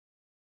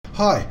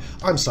Hi,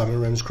 I'm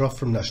Simon Ramscroft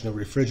from National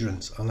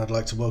Refrigerant, and I'd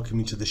like to welcome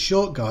you to the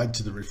short guide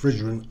to the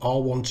refrigerant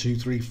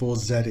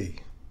R1234ze.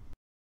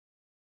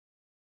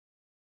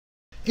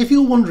 If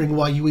you're wondering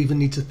why you even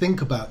need to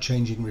think about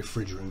changing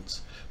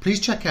refrigerants, please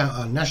check out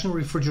our National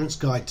Refrigerants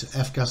Guide to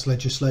F-gas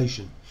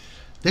legislation.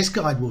 This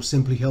guide will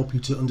simply help you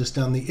to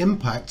understand the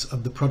impact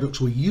of the products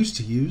we used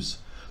to use,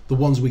 the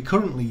ones we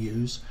currently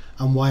use,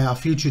 and why our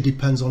future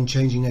depends on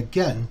changing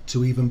again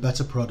to even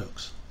better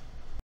products.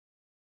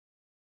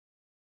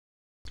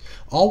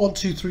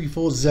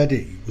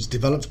 R1234ze was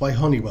developed by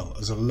Honeywell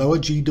as a lower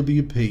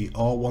GWP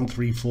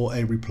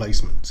R134A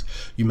replacement.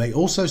 You may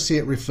also see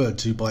it referred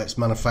to by its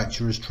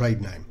manufacturer's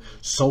trade name,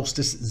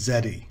 Solstice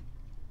ZE.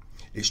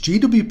 Its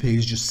GWP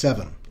is just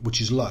 7,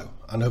 which is low,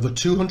 and over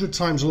 200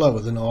 times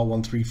lower than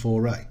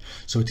R134A,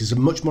 so it is a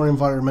much more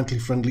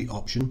environmentally friendly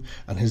option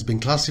and has been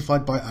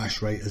classified by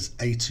ASHRAE as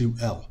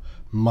A2L,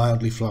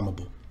 mildly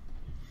flammable.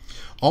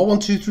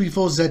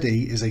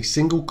 R1234ze is a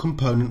single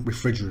component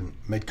refrigerant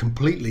made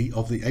completely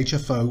of the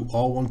HFO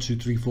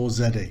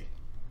R1234ze.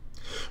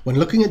 When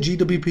looking at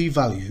GWP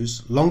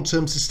values,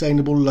 long-term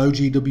sustainable low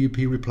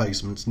GWP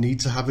replacements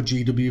need to have a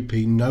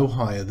GWP no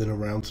higher than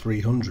around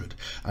 300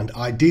 and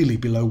ideally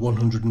below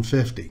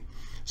 150.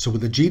 So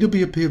with a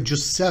GWP of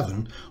just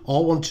 7,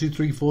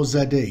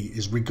 R1234ze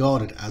is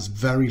regarded as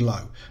very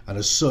low and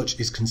as such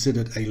is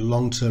considered a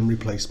long-term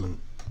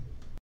replacement.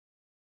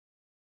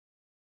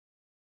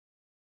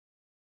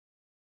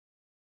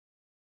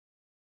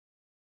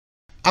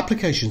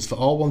 Applications for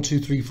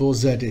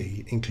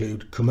R1234ze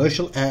include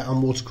commercial air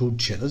and water-cooled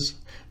chillers,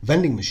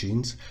 vending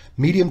machines,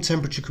 medium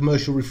temperature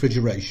commercial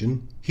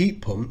refrigeration,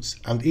 heat pumps,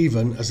 and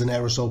even as an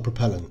aerosol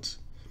propellant.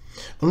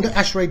 Under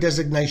ASHRAE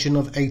designation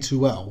of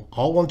A2L,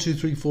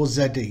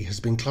 R1234ze has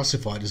been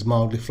classified as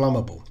mildly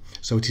flammable,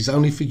 so it is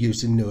only for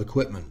use in new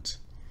equipment.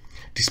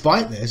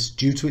 Despite this,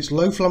 due to its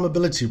low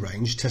flammability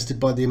range tested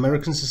by the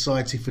American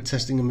Society for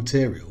Testing and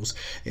Materials,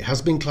 it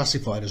has been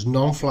classified as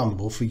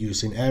non-flammable for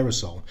use in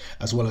aerosol,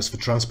 as well as for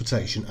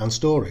transportation and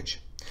storage.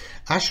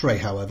 ASHRAE,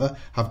 however,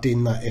 have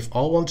deemed that if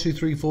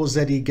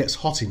R1234ze gets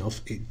hot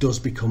enough, it does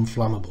become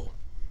flammable.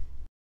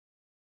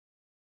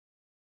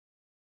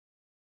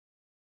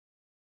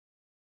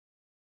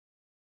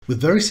 With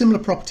very similar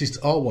properties to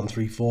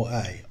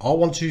R134A,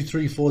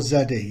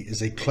 R1234ze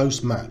is a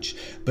close match,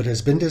 but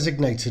has been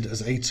designated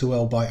as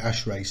A2L by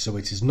ASHRAE, so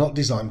it is not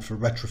designed for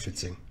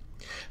retrofitting.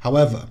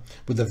 However,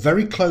 with a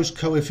very close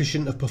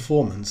coefficient of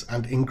performance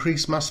and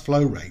increased mass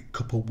flow rate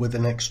coupled with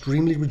an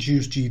extremely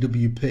reduced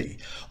GWP,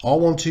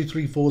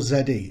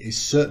 R1234ze is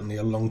certainly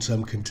a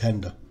long-term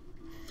contender.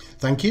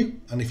 Thank you,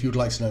 and if you'd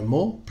like to know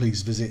more,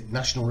 please visit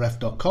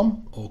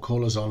nationalref.com or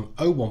call us on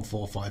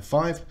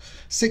 01455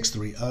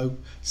 630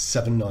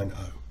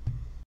 790.